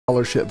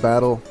Brawlership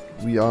battle.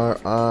 We are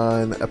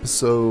on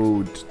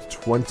episode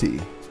 20.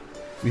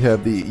 We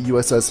have the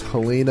USS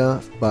Helena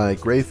by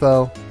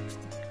Greyfell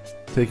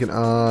taking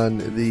on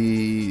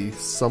the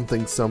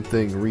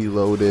something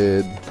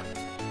reloaded,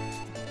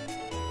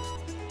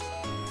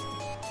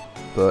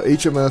 the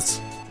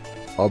HMS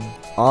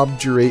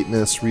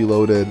Obdurateness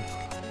reloaded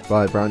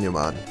by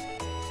Branjoman.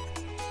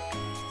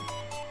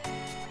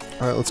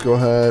 Alright, let's go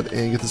ahead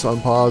and get this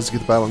on pause, get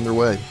the battle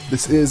underway.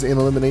 This is an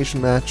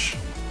elimination match.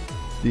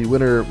 The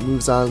winner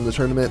moves on in the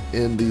tournament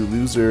and the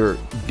loser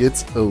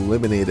gets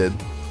eliminated.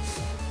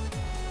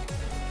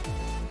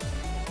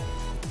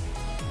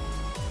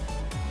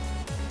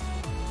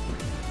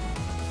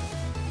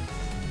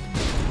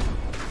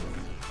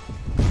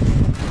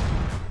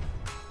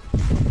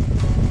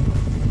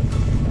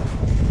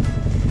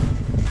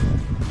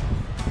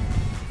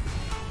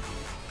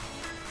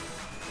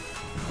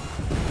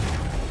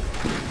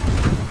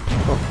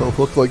 Oh,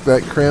 looked like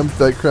that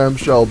cram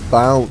shell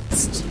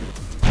bounced.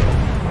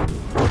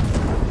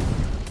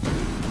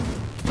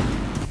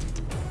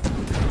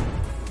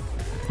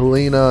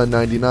 Helena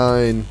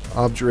 99,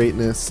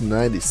 Obdurateness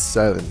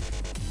 97.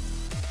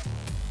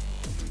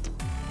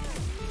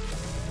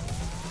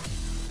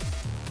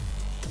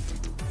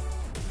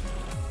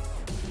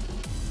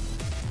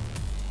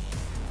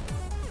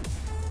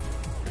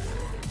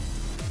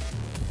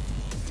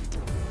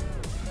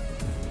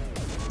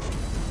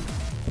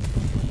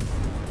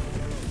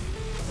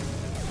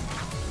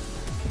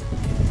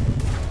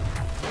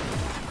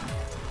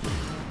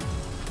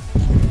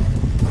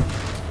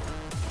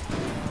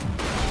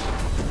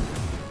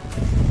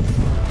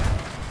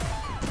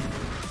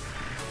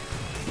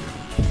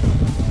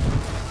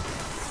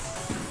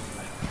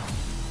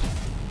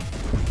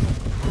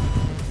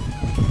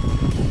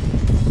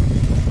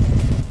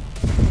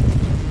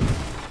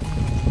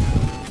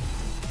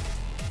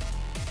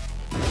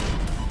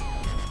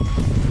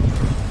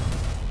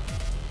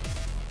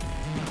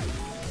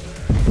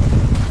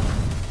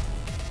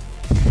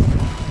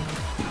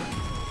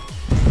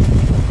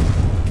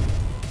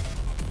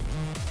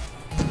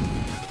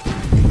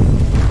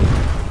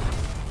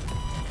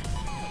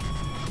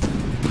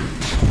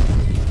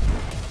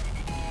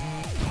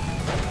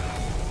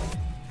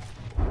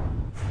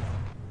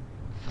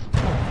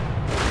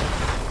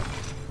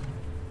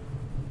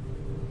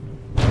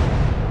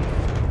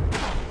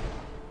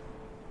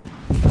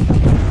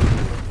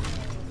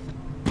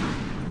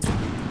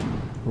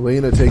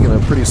 Helena taking a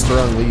pretty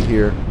strong lead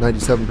here,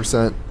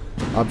 97%,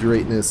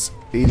 Obdurateness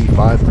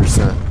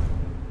 85%.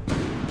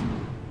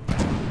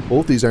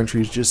 Both these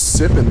entries just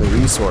sipping the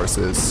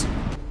resources.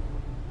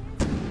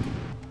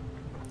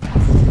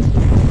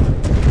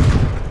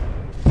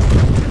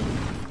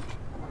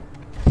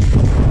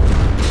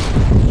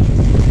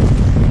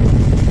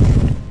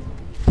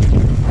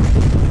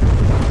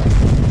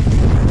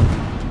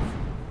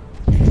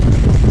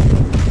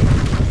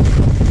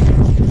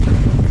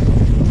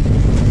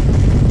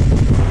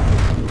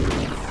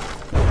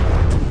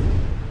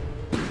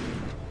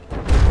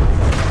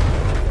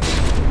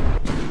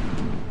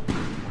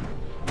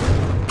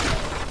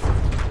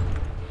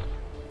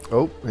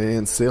 Oh,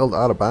 and sailed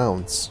out of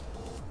bounds.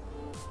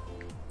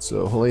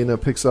 So Helena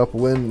picks up a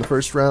win in the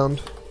first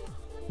round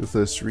with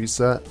this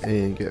reset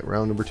and get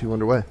round number 2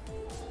 underway.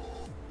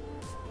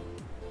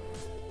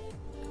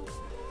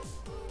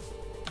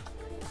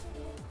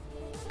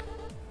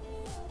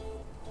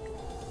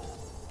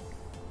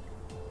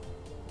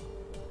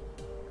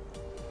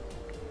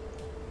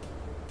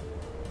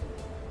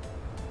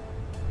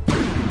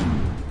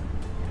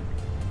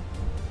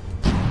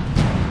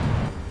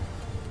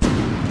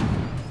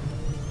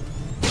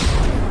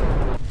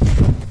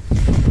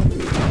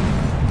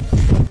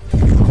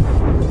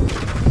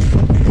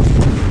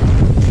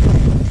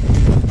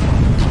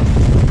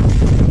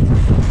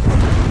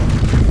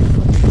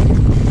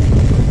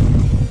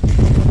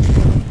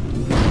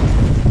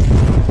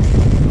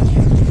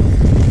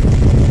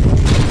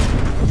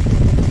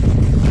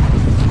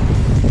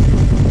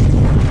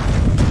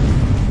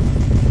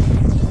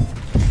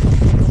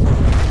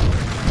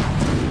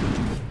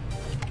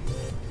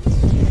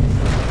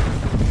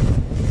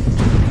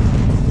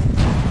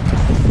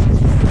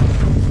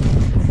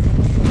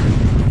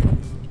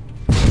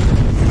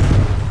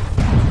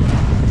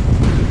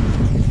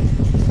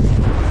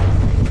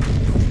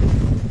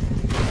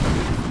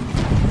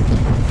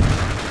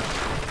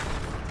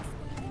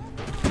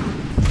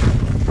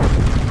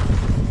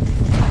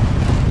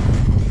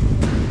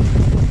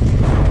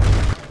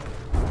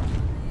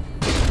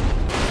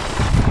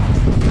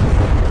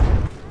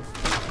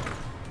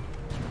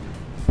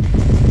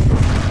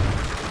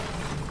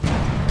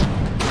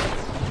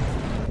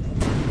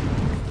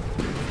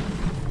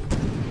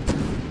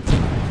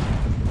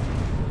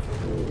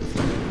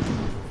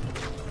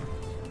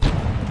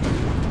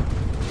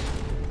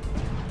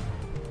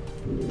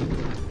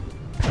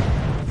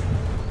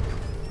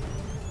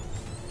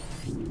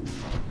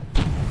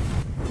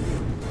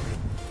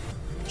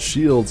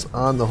 shields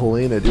on the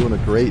Helena, doing a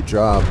great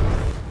job.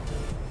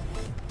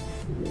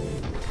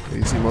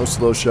 You see most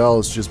of those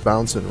shells just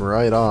bouncing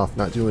right off,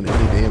 not doing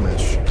any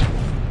damage.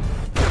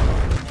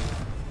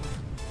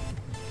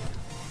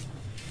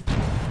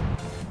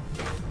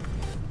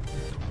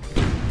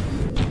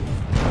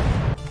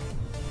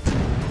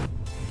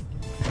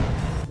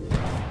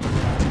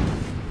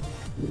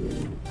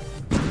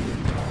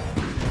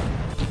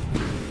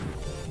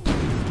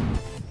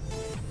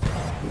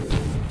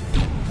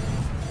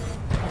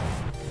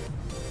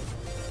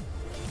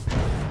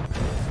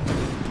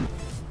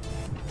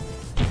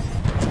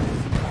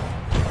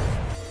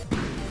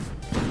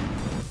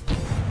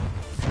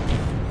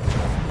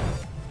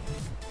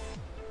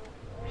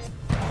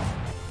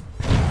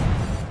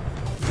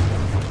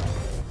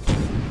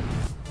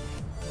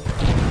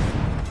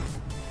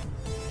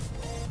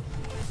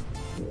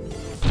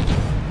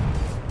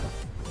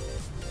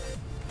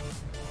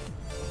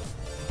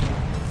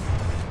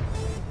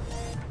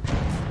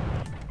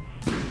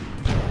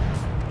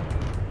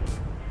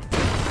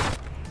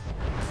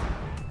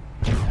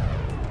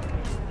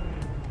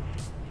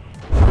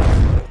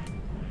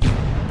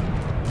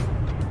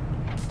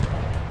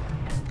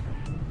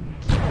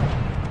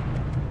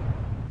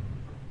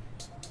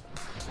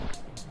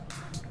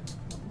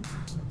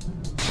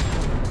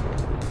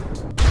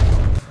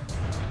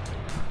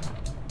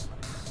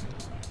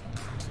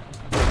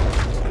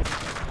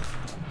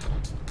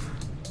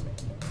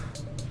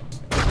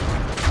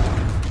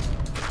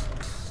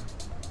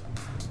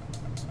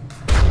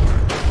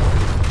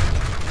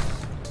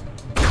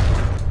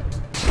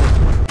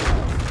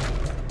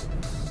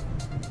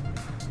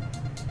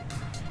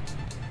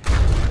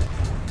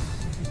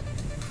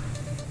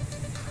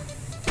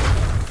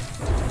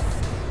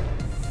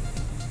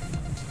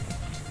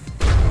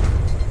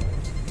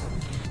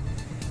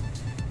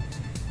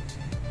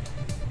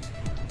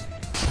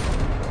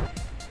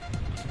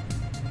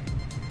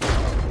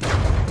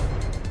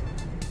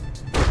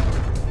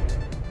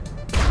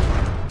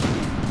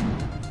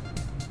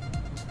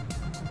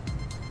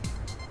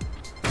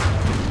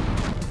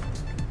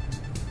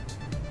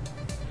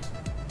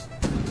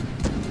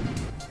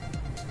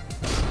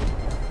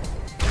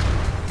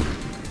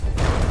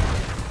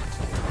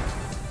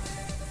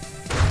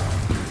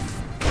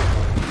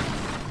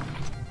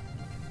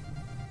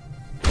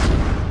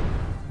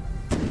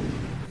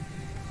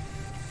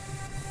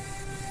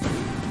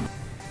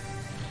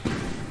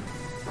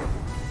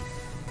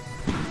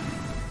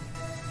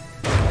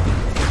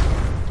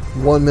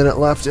 One minute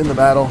left in the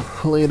battle.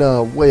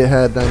 Helena way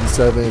ahead,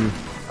 97.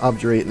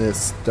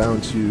 Obdurateness down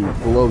to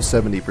below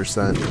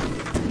 70%.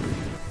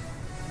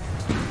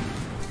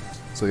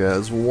 So yeah,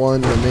 there's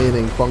one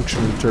remaining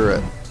functioning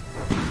turret.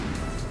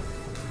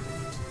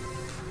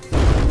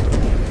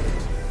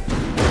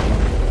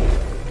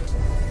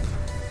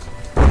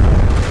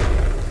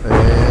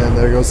 And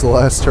there goes the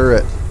last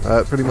turret.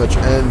 That pretty much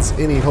ends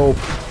any hope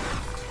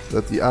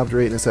that the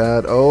Obdurateness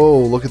had. Oh,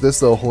 look at this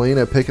though.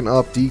 Helena picking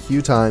up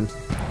DQ time.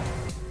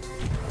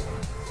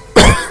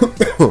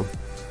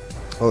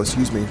 Oh,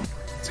 excuse me.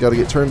 It's got to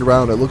get turned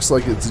around. It looks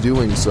like it's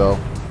doing so.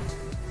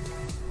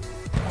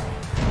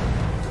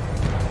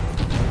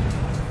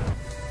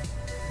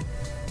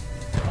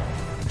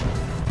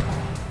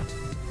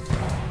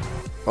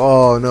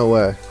 Oh, no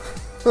way.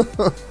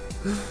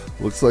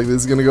 Looks like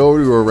this is going to go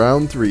to a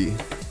round 3.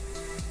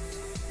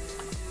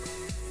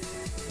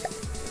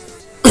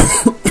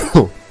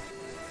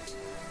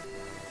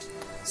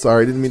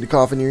 Sorry, didn't mean to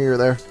cough in your ear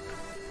there.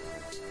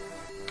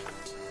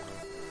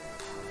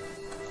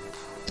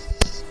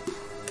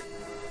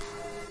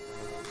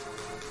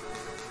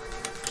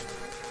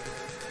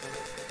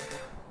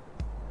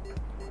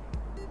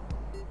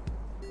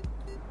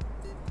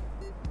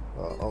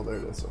 Oh, there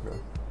it is, okay.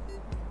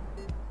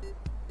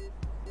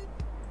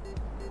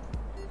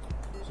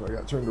 So I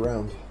got turned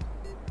around.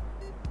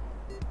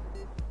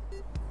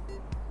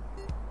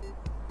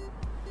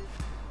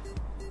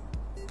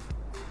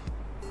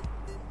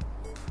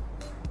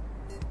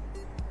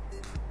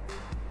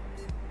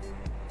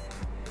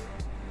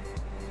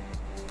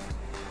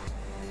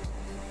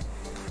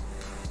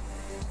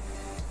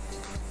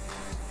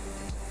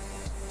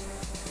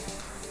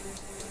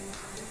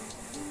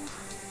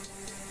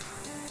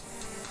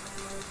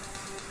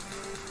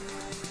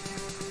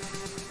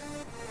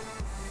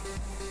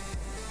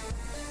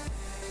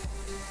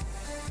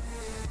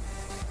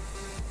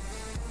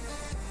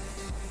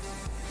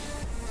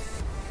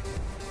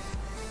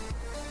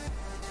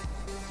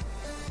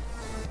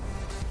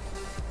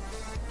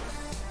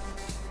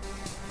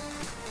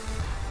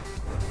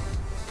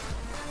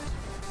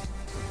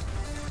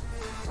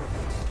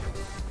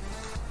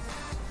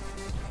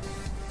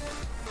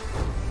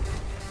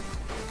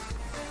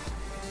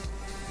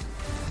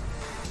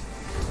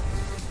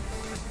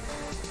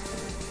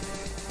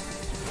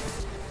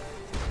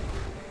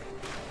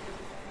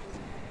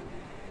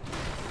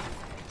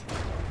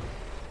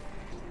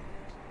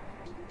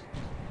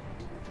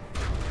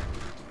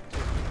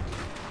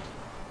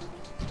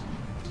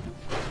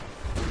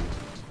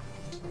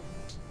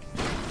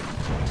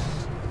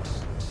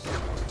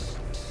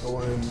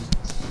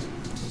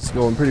 It's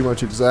going pretty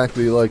much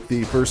exactly like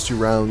the first 2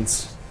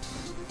 rounds.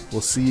 We'll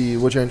see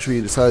which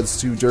entry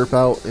decides to derp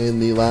out in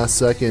the last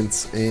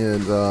seconds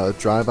and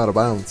drive out of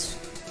bounds.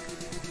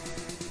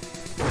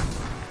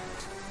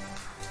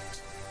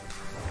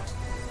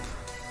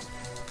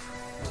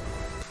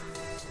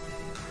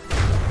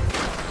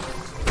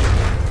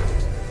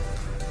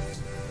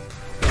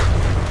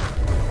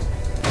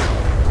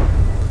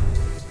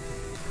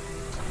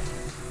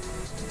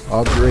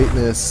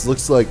 Obdurateness.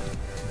 Looks like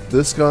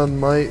this gun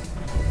might...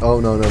 Oh,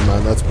 no, never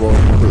mind. That's blown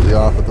completely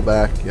off at the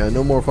back. Yeah,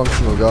 no more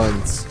functional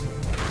guns.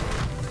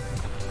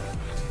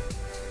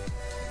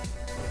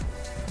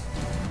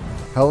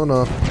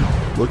 Helena,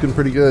 looking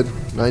pretty good.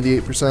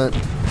 98%.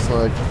 It's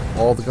like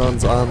all the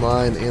guns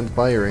online and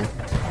firing.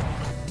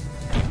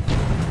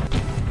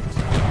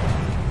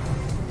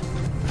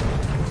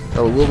 Got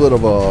a little bit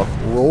of a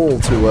roll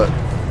to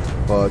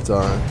it, but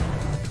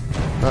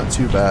not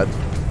too bad.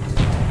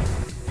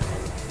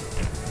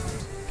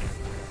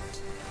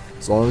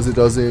 As long as it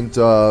doesn't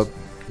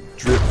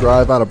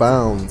drive out of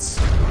bounds,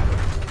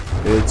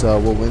 it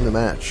will win the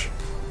match.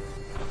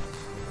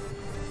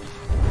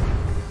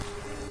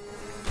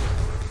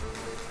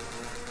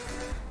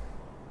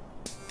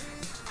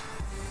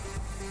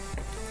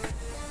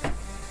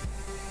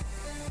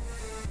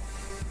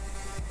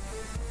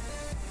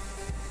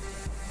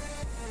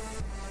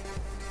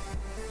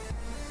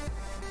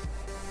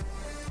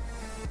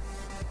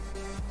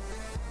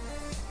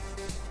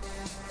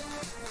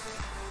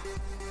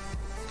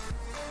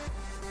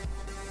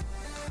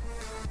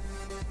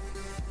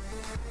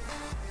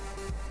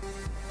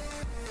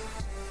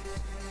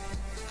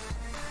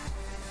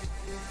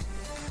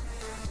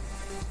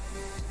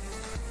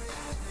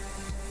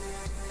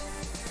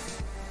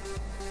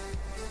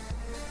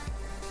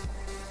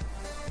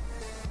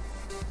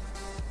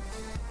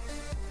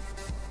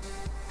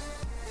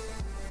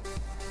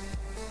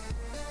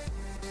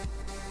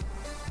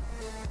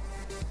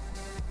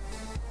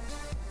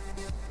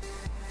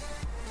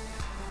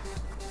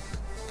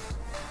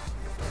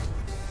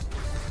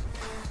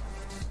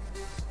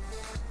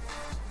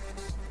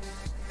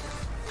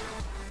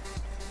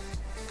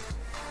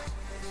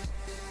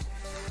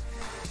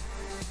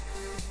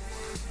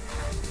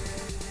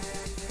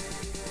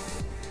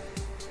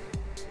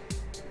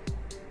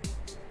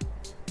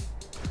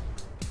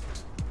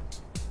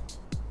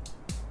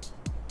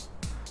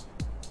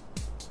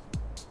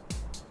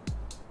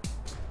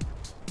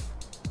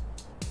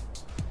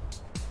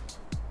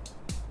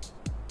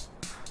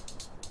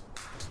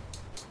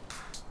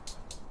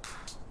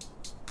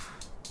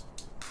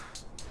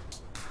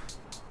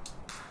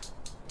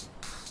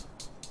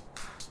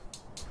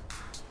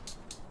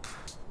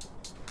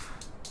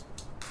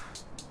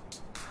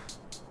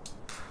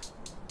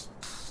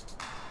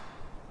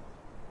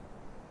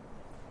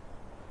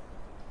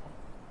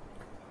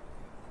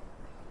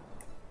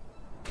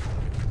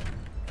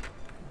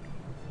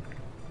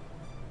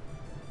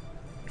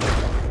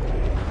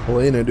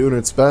 Helena doing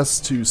its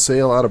best to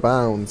sail out of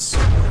bounds,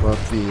 but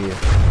the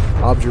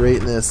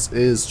Obdurateness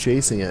is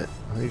chasing it.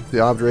 I think if the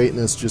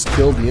Obdurateness just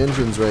killed the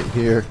engines right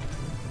here,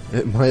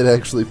 it might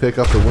actually pick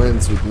up the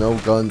wins with no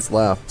guns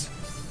left.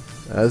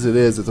 As it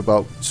is, it's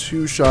about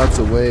 2 shots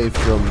away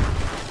from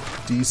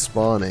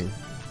despawning.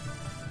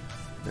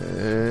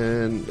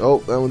 And, oh,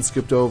 that one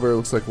skipped over.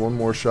 Looks like one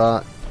more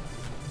shot.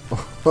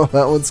 Oh,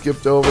 that one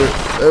skipped over.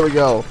 There we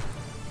go.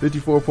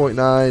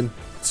 54.9,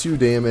 2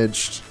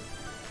 damaged.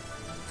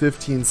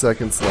 15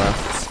 seconds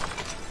left.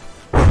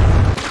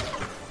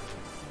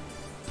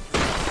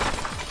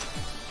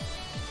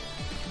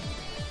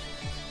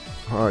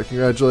 Alright,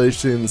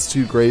 congratulations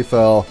to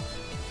Greyfell.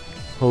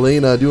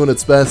 Helena doing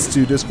its best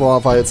to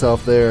disqualify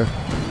itself there,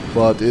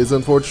 but is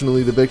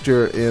unfortunately the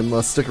victor and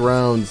must stick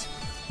around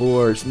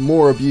for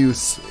more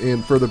abuse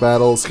in further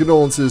battles.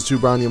 Condolences to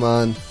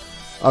Branjoman.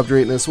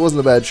 Obdurateness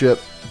wasn't a bad ship,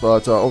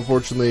 but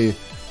unfortunately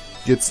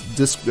gets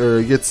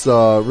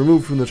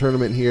removed from the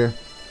tournament here.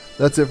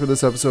 That's it for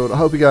this episode. I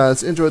hope you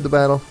guys enjoyed the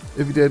battle.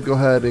 If you did, go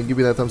ahead and give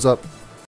me that thumbs up.